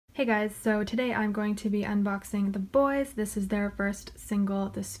Hey guys, so today I'm going to be unboxing the Boyz. This is their first single,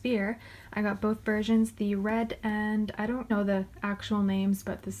 The Sphere. I got both versions, the red and I don't know the actual names,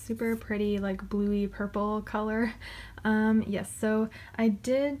 but the super pretty like bluey purple color. Yes, so I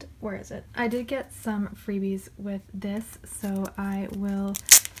did, where is it? I did get some freebies with this, so I will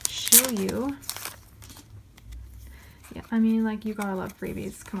show you. Yeah, I mean, like, you gotta love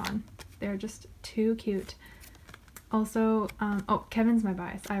freebies, come on. They're just too cute. Also, oh, Kevin's my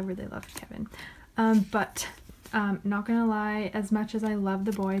bias. I really love Kevin. But not gonna lie, as much as I love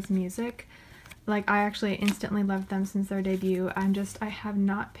the Boyz music, like, I actually instantly loved them since their debut. I have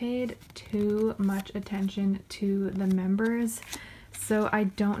not paid too much attention to the members, so I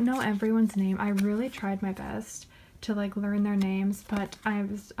don't know everyone's name. I really tried my best to like learn their names, but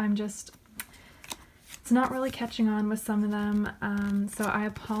it's not really catching on with some of them, so I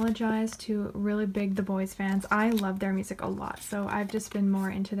apologize to really big the Boyz fans. I love their music a lot, so I've just been more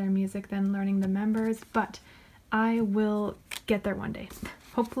into their music than learning the members, but I will get there one day,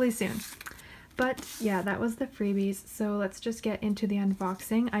 hopefully soon. But yeah, that was the freebies, so let's just get into the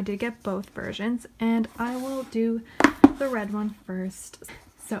unboxing. I did get both versions, and I will do the red one first.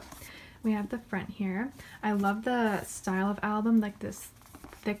 So we have the front here. I love the style of album, like this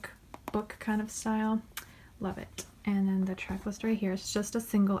thick book kind of style. Love it. And then the track list right here. It's just a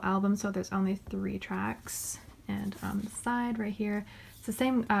single album, so there's only 3 tracks. And on the side right here, it's the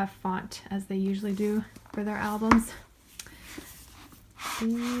same font as they usually do for their albums.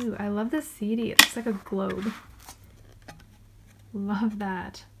 Ooh, I love this CD. It looks like a globe. Love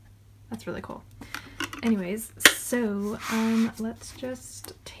that. That's really cool. Anyways, so let's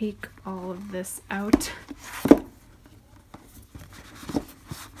just take all of this out.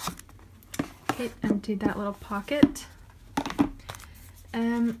 Emptied that little pocket.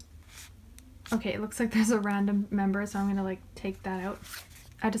 Okay, it looks like there's a random member, so I'm gonna like take that out.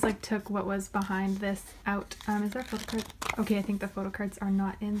 I just like took what was behind this out. Is there a photo card? Okay, I think the photo cards are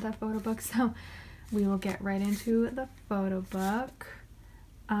not in the photo book, so we will get right into the photo book.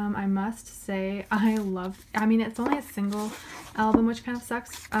 I must say I mean, it's only a single album, which kind of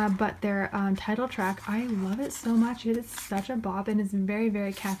sucks, but their title track, I love it so much. It is such a bop and it's very,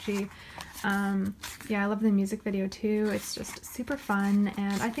 very catchy. Yeah, I love the music video too. It's just super fun,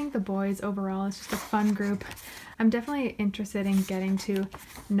 and I think the Boyz overall is just a fun group. I'm definitely interested in getting to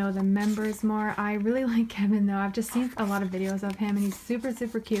know the members more. I really like Kevin though. I've just seen a lot of videos of him and he's super,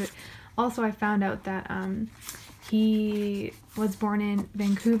 super cute. Also, I found out that he was born in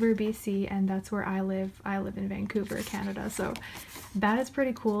Vancouver, BC, and that's where I live. I live in Vancouver, Canada, so that is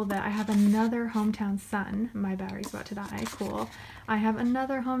pretty cool that I have another hometown son. My battery's about to die. Cool. I have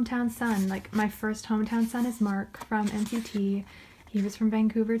another hometown son. Like, my first hometown son is Mark from NCT. He was from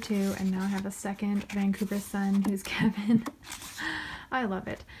Vancouver too, and now I have a second Vancouver son who's Kevin. I love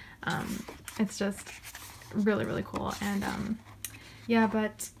it. It's just really, really cool. And yeah,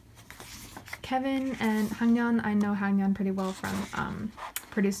 but Kevin and Hangyeon, I know Hangyeon pretty well from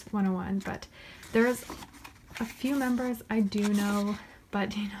Produced 101, but there's a few members I do know,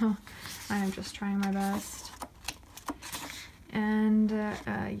 but you know, I am just trying my best. And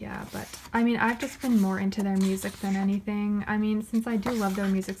yeah, but I mean, I've just been more into their music than anything. I mean, since I do love their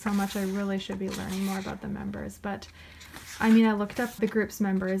music so much, I really should be learning more about the members. But I mean, I looked up the group's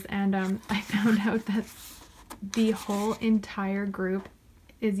members, and I found out that the whole entire group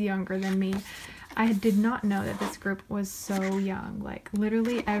is younger than me. I did not know that this group was so young. Like,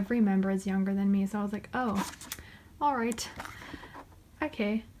 literally every member is younger than me, so I was like, oh, all right,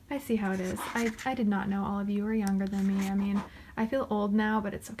 okay, I see how it is. I did not know all of you were younger than me. I mean, I feel old now,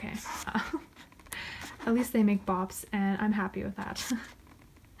 but it's okay. At least they make bops, and I'm happy with that.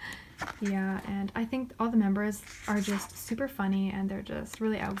 Yeah, and I think all the members are just super funny, and they're just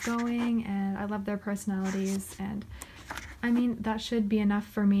really outgoing, and I love their personalities, and I mean, that should be enough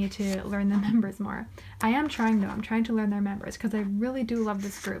for me to learn the members more. I am trying though. I'm trying to learn their members because I really do love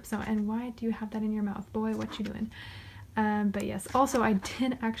this group. So, and why do you have that in your mouth? Boy, what you doing? But yes, also I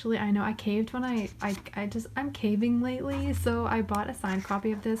did actually, I know I caved when I'm caving lately. So I bought a signed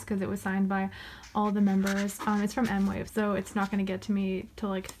copy of this because it was signed by all the members. It's from M-Wave, so it's not going to get to me till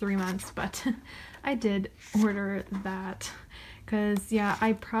like 3 months, but I did order that because yeah,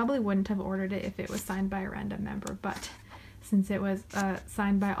 I probably wouldn't have ordered it if it was signed by a random member, but since it was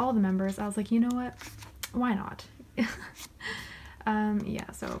signed by all the members, I was like, you know what? Why not? Yeah,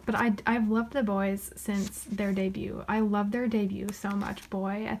 so, but I've loved the Boyz since their debut. I love their debut so much.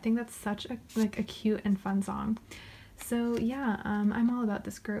 Boy, I think that's such a cute and fun song. So yeah, I'm all about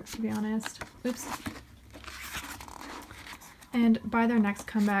this group, to be honest. Oops. And by their next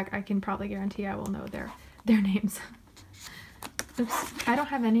comeback, I can probably guarantee I will know their names. Oops. I don't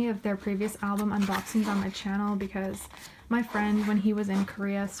have any of their previous album unboxings on my channel because my friend, when he was in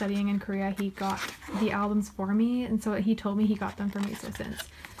Korea, studying in Korea, he got the albums for me, and so he told me he got them for me, so since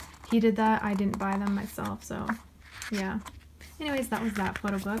he did that, I didn't buy them myself, so yeah. Anyways, that was that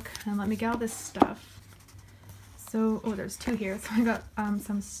photo book, and let me get all this stuff. So, oh, there's 2 here, so I got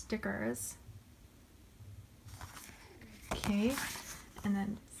some stickers. Okay, and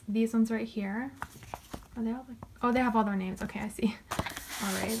then these ones right here. Are they all like, oh, they have all their names. Okay, I see.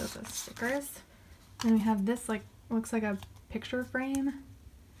 Alright, those are stickers. Then we have this, like, looks like a picture frame.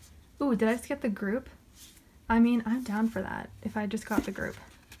 Ooh, did I just get the group? I mean, I'm down for that if I just got the group.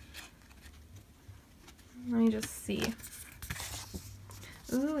 Let me just see.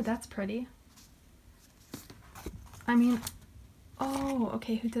 Ooh, that's pretty. I mean, oh,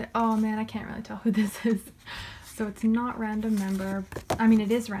 okay, who did it? Oh man, I can't really tell who this is. So it's not random member. I mean,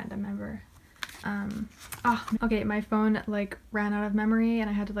 it is random member. Okay, my phone like ran out of memory and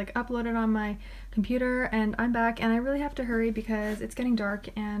I had to like upload it on my computer, and I'm back and I really have to hurry because it's getting dark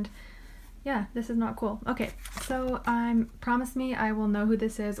and yeah, this is not cool. Okay, so promise me I will know who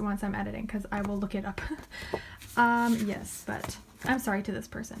this is once I'm editing because I will look it up. Yes, but I'm sorry to this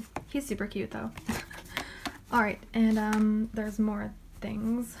person. He's super cute though. Alright, and there's more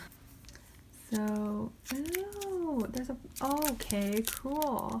things. So, ooh, there's a, okay,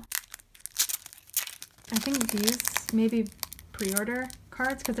 cool. I think these maybe pre-order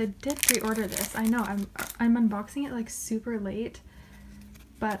cards because I did pre-order this. I know I'm unboxing it like super late,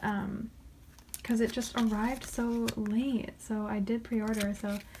 but because it just arrived so late, so I did pre-order.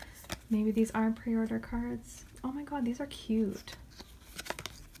 So maybe these are pre-order cards. Oh my god, these are cute.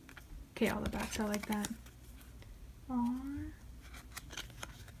 Okay, all the backs are like that. Aww.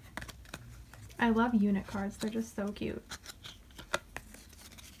 I love unit cards. They're just so cute.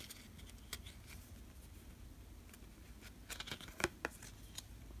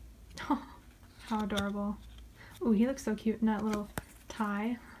 How adorable. Ooh, he looks so cute in that little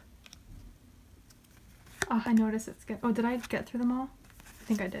tie. Oh, I noticed it's good. Oh, did I get through them all? I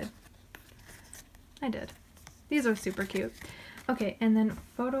think I did. I did. These are super cute. Okay, and then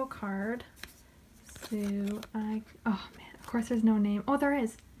photocard. So oh man, of course there's no name. Oh, there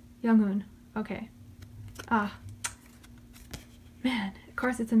is. Young-un. Okay. Ah. Man, of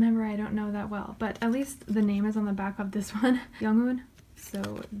course it's a member I don't know that well, but at least the name is on the back of this one. Young-un.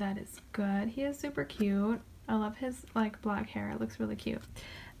 So that is good. He is super cute. I love his like black hair. It looks really cute.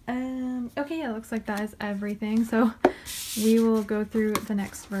 Okay, yeah, it looks like that is everything. So we will go through the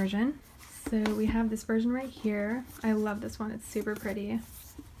next version. So we have this version right here. I love this one. It's super pretty.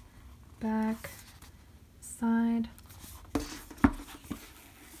 Back, side.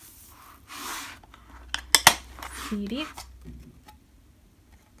 CD.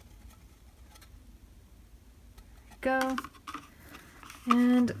 Go.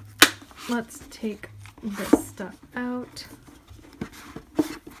 And let's take this stuff out.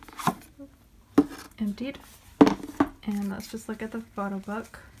 Emptied. And let's just look at the photo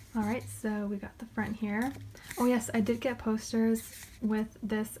book. Alright, so we got the front here. Oh yes, I did get posters with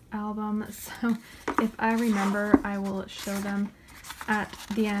this album, so if I remember, I will show them at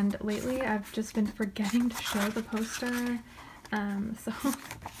the end. Lately, I've just been forgetting to show the poster, so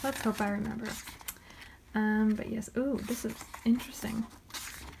let's hope I remember. But yes, ooh, this is interesting.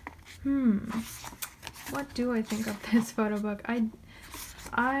 What do I think of this photo book?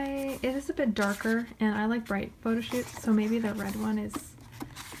 It is a bit darker, and I like bright photo shoots, so maybe the red one is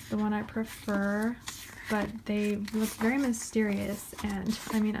the one I prefer, but they look very mysterious, and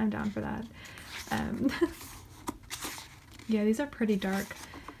I mean, I'm down for that. Yeah, these are pretty dark.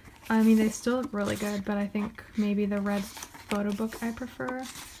 I mean, they still look really good, but I think maybe the red photo book I prefer.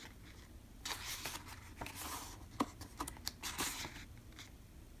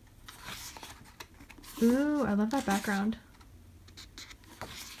 Ooh, I love that background.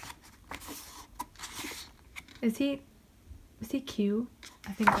 Is he Q?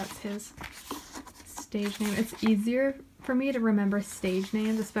 I think that's his stage name. It's easier for me to remember stage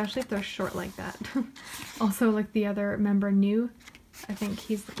names, especially if they're short like that. Also, like the other member, New, I think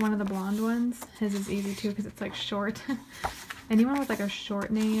he's one of the blonde ones. His is easy too because it's like short. Anyone with like a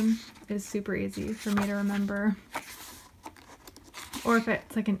short name is super easy for me to remember. Or if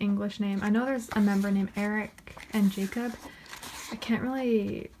it's like an English name. I know there's a member named Eric and Jacob. I can't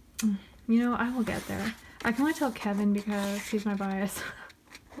really, you know, I will get there. I can only tell Kevin because he's my bias.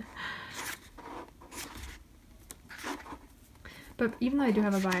 But even though I do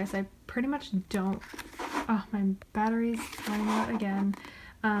have a bias, I pretty much don't. Oh, my battery's running out again.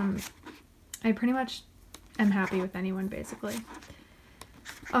 I pretty much am happy with anyone, basically.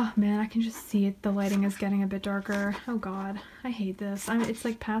 Oh man, I can just see it. The lighting is getting a bit darker. Oh god, I hate this. It's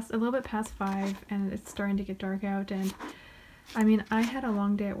like a little bit past 5 and it's starting to get dark out, and I mean, I had a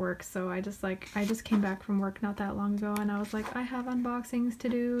long day at work, so I just came back from work not that long ago and I was like, I have unboxings to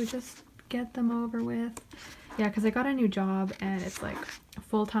do, just get them over with. Yeah, because I got a new job and it's like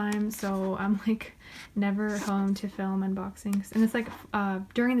full-time, so I'm like never home to film unboxings, and it's like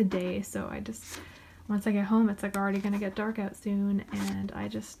during the day, so once I get home it's like already gonna get dark out soon and I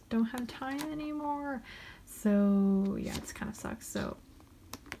just don't have time anymore. So yeah, it's kind of sucks. So,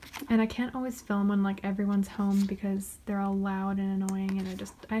 and I can't always film when like everyone's home because they're all loud and annoying,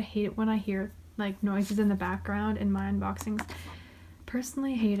 and I hate it when I hear like noises in the background in my unboxings.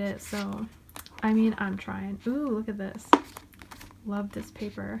 Personally hate it, so I mean, I'm trying. Ooh, look at this. Love this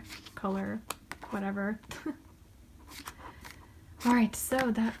paper color, whatever. Alright,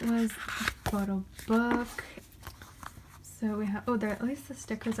 so that was the photo book. So we have, oh, at least the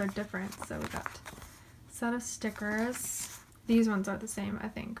stickers are different. So we got a set of stickers. These ones are the same, I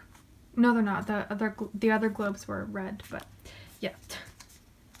think. No, they're not. The other globes were red, but yeah.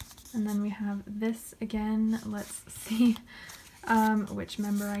 And then we have this again. Let's see which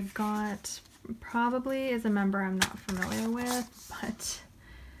member I got. Probably is a member I'm not familiar with, but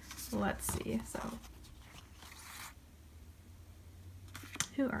let's see. So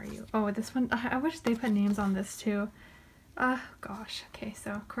who are you? Oh, this one, I wish they put names on this too. Gosh. Okay,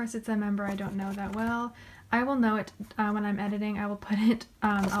 so of course it's a member I don't know that well. I will know it when I'm editing. I will put it,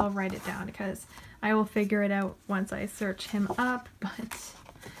 I'll write it down because I will figure it out once I search him up, but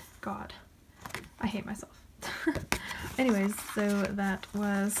god, I hate myself. Anyways, so that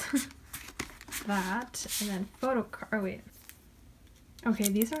was that, and then photocard. Oh wait, okay,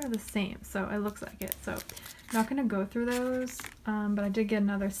 these are the same, so it looks like it. So I'm not gonna go through those, but I did get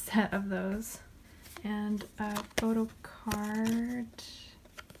another set of those, and photocard.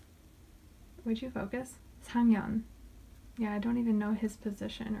 Would you focus? Sangyeon. Yeah, I don't even know his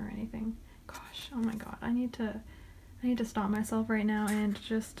position or anything. Gosh, oh my god, I need to stop myself right now and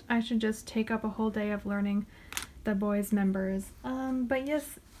I should just take up a whole day of learning the boys members. But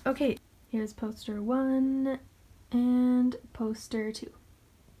yes, okay. Here's poster 1 and poster 2.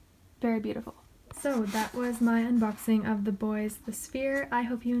 Very beautiful. So that was my unboxing of the Boyz the Sphere. I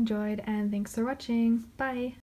hope you enjoyed and thanks for watching. Bye!